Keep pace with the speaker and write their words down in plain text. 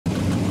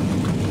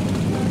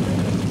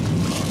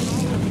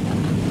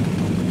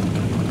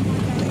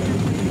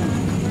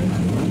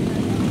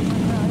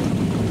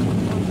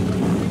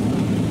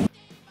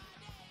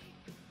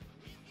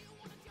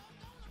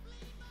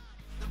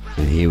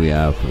we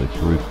are for the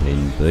Group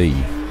NB.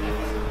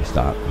 We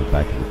start at the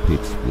back of the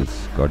pits with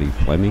Scotty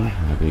Fleming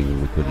having a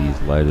look at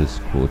his latest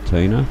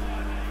Cortina.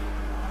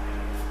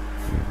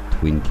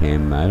 Twin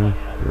cam motor,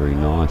 very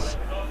nice.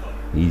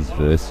 He's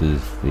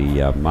versus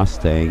the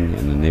Mustang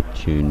and the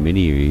Neptune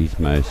Mini are his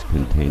most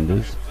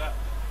contenders.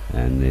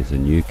 And there's a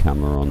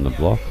newcomer on the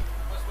block,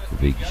 the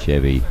big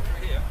Chevy.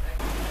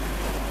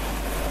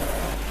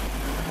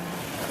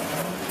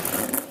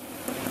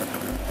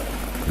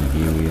 And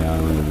here we are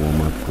on the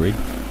warm-up grid.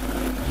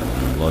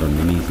 A lot of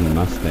Minis and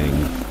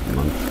Mustangs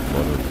amongst a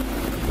lot of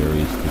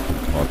various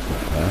different types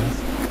of cars.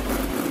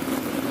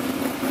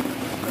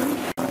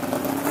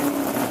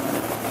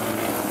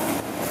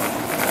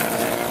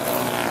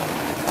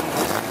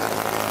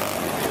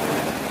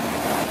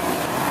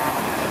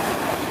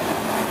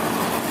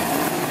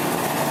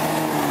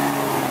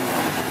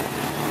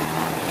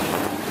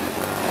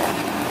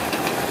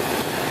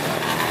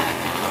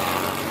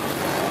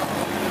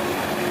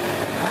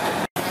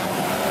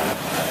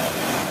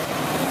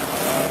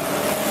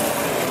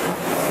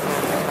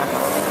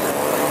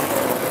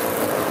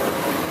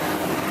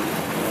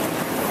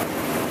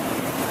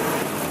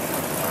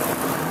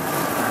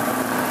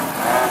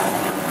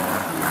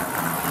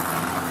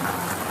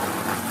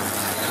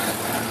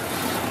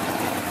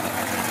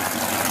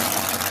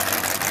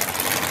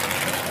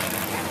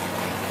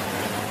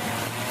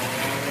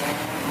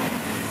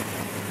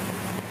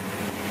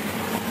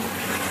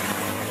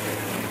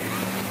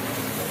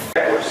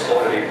 We've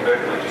slotted in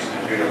perfectly just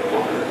due to the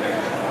look of the thing.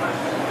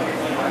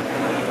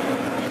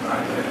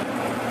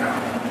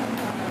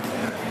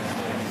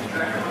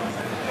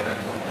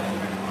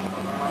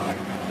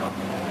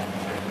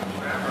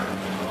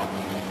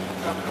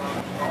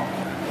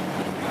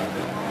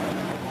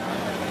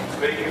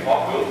 Speaking of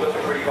hot wheels, that's a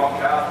pretty hot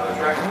car for the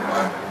track at the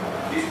moment.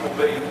 This will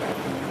be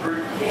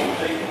Group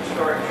 14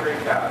 historic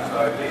street cars, so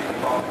these are the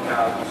type of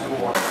cars we still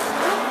want.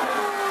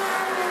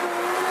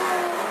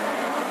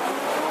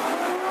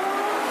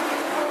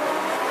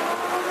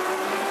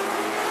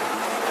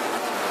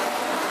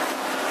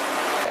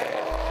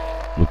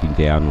 Looking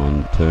down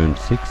on turn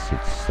 6,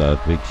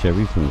 it's big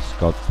Chevy from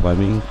Scott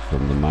Fleming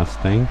from the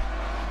Mustang.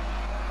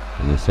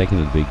 And the second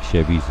of the big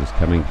Chevys is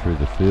coming through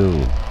the field.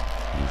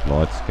 His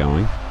lights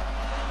going.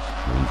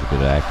 Means a bit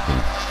of action.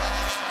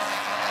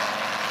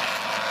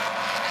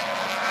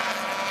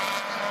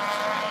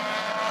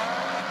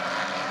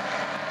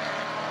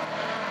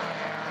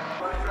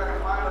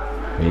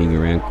 Heading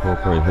around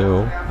Corporate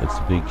Hill, it's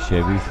a big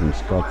Chevy from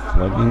Scott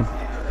Fleming,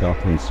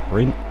 Falcon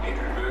Sprint,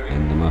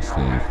 and the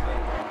Mustang.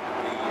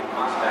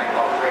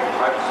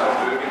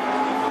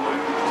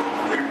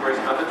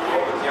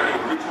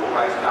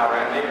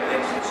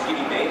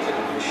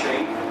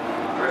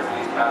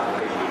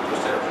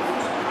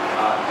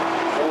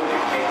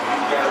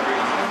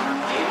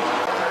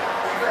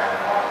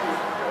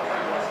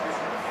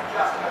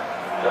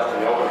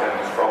 Justin Elwood had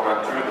his front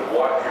run through the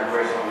white trim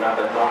racing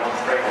number 9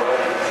 straight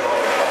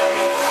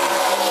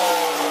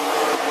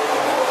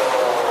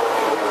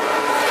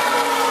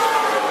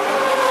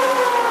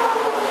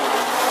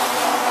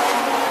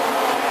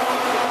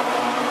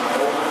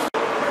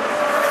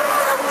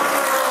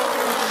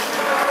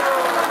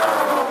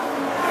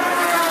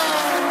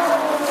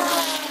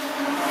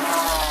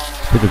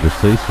Bit of a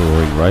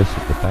seesawing race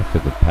at the back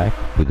of the pack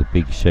with a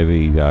big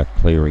Chevy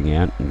clearing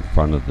out in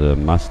front of the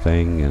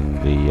Mustang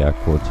and the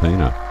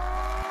Cortina.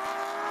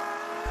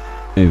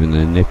 Even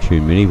the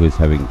Neptune Mini was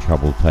having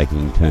trouble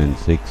taking turn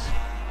 6.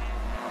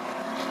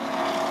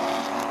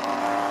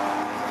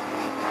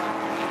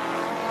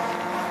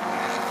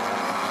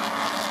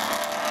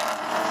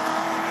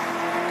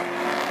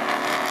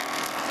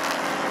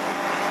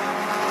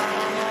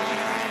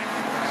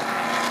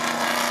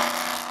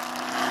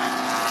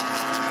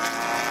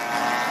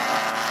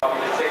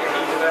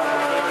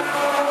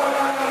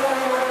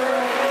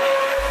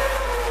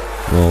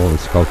 Well,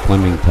 Scott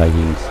Fleming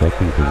taking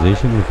second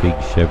position, the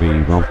big Chevy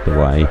romped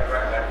away.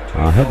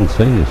 I hadn't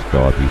seen this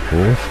guy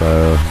before,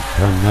 so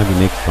maybe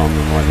next time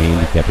we might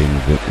handicap him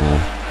a bit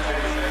more.